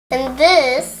And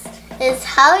this is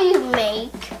how you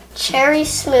make cherry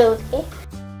smoothie.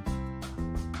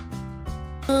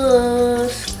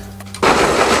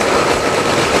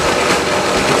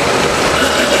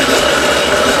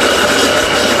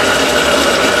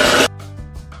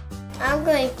 I'm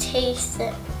going to taste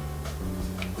it.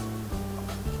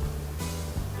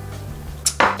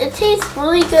 It tastes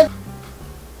really good.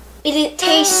 It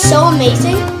tastes so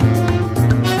amazing.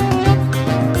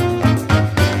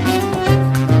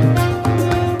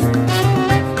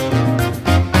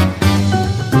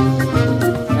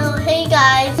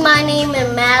 My name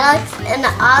is Maddox, and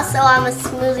also I'm a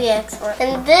smoothie expert.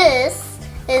 And this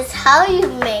is how you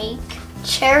make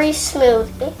cherry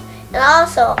smoothie. And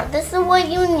also, this is what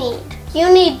you need.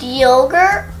 You need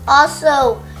yogurt,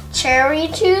 also cherry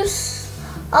juice,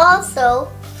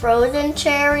 also frozen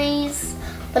cherries,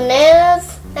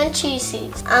 bananas, and cheese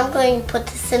seeds. I'm going to put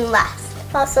this in last.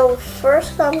 Also,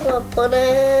 first I'm going to put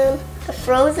in the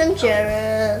frozen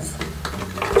cherries.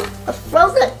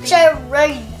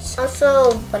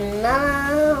 Also,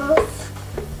 bananas.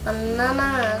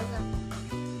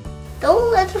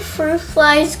 Don't let the fruit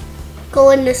flies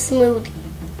go in the smoothie.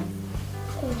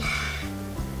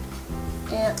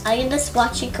 Yeah, I can just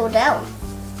watch it go down.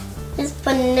 It's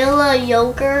vanilla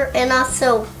yogurt, and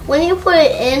also when you put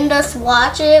it in, just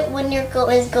watch it when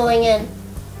it's going in.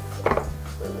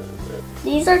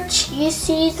 These are cheese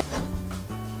seeds.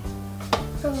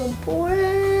 I'm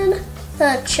pouring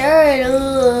the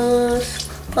cherries.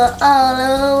 Put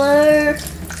all over.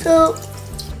 So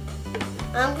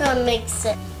I'm gonna mix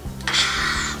it.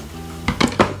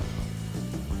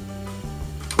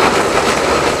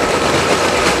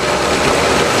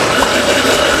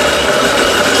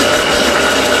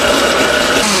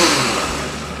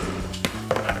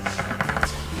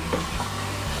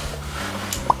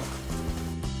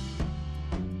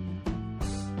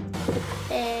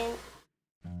 And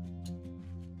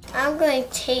I'm going to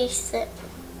taste it.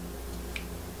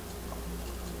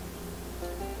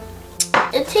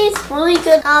 It tastes really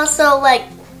good. Also,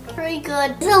 pretty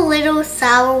good. It's a little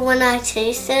sour when I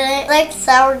tasted it. Like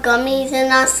sour gummies,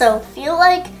 and also feel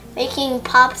like making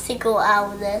popsicle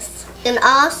out of this. And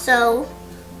also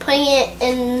putting it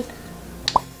in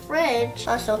the fridge.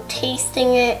 Also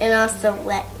tasting it and also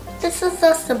wet. This is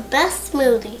just the best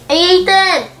smoothie. Hey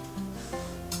Ethan!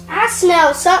 I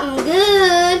smell something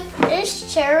good.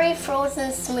 It's cherry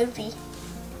frozen smoothie.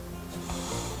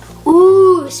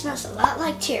 Ooh, it smells a lot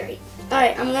like cherry.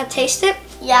 Alright, I'm gonna taste it.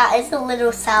 Yeah, it's a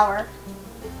little sour.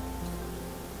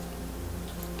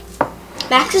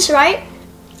 Max is right,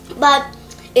 but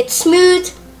it's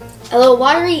smooth, a little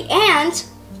watery, and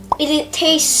it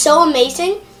tastes so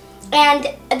amazing. And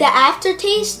the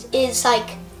aftertaste is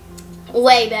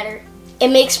way better. It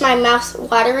makes my mouth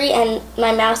watery, and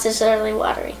my mouth is literally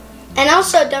watery. And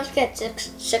also, don't forget to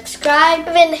subscribe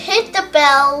and hit the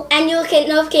bell, and you'll get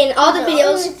notified all the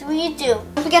videos we do.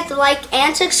 Don't forget to like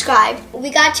and subscribe. We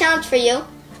got a challenge for you.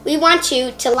 We want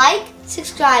you to like,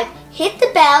 subscribe, hit the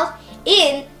bell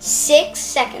in 6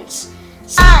 seconds.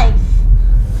 5,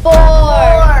 4, 3,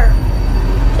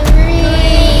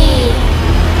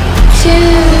 2,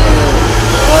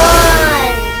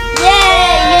 1.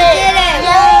 Yay! You did it!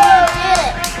 Yeah, you did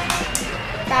it.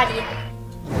 Proud of you.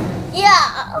 Yeah.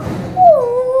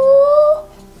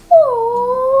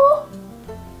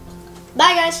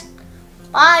 Bye, guys.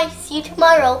 Bye. See you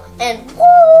tomorrow. And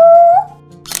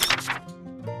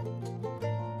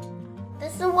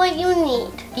this is what you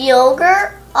need.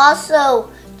 Yogurt, also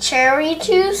cherry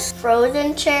juice,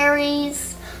 frozen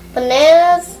cherries,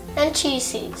 bananas, and cheese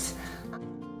seeds.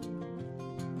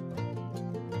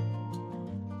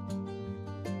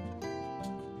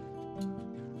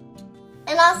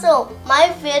 And also, my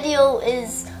video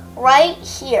is right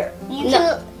here.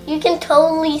 You can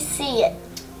totally see it.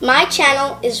 My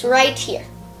channel is right here.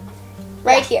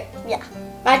 Right here. Yeah.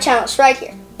 My channel is right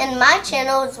here. And my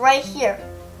channel is right here.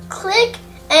 Click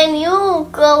and you'll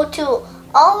go to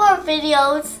all our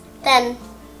videos, then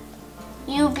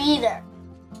you'll be there.